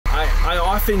I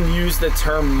often use the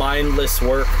term mindless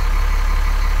work,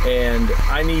 and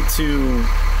I need to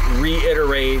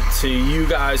reiterate to you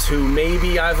guys who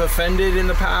maybe I've offended in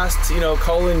the past, you know,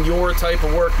 calling your type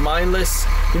of work mindless,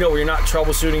 you know, where you're not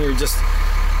troubleshooting, you're just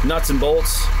nuts and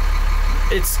bolts.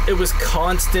 It was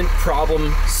constant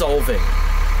problem solving.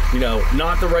 You know,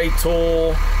 not the right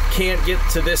tool, can't get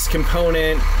to this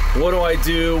component, what do I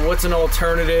do, what's an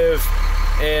alternative?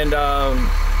 And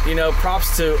you know,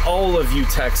 props to all of you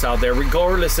techs out there,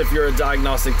 regardless if you're a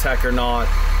diagnostic tech or not.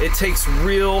 It takes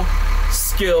real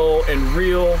skill and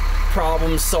real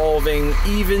problem solving,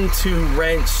 even to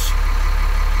wrench,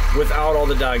 without all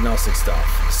the diagnostic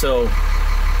stuff. So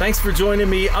thanks for joining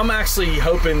me. I'm actually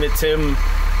hoping that Tim,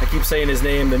 I keep saying his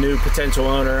name, the new potential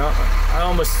owner, I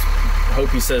almost hope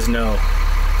he says no.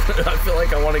 I feel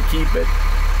like I want to keep it.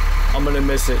 I'm gonna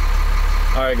miss it.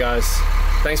 All right, guys,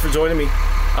 thanks for joining me.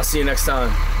 I'll see you next time.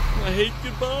 I hate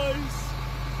goodbyes.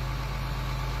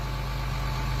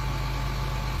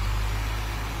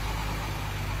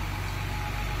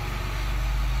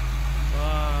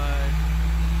 Bye.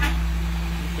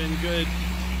 You've been good.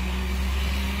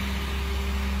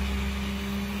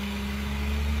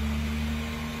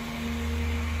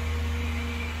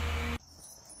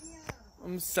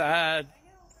 I'm sad.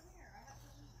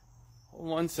 Hold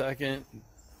 1 second.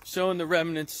 Showing the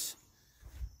remnants.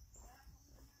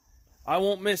 I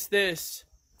won't miss this.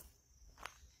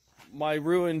 My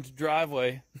ruined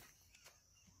driveway.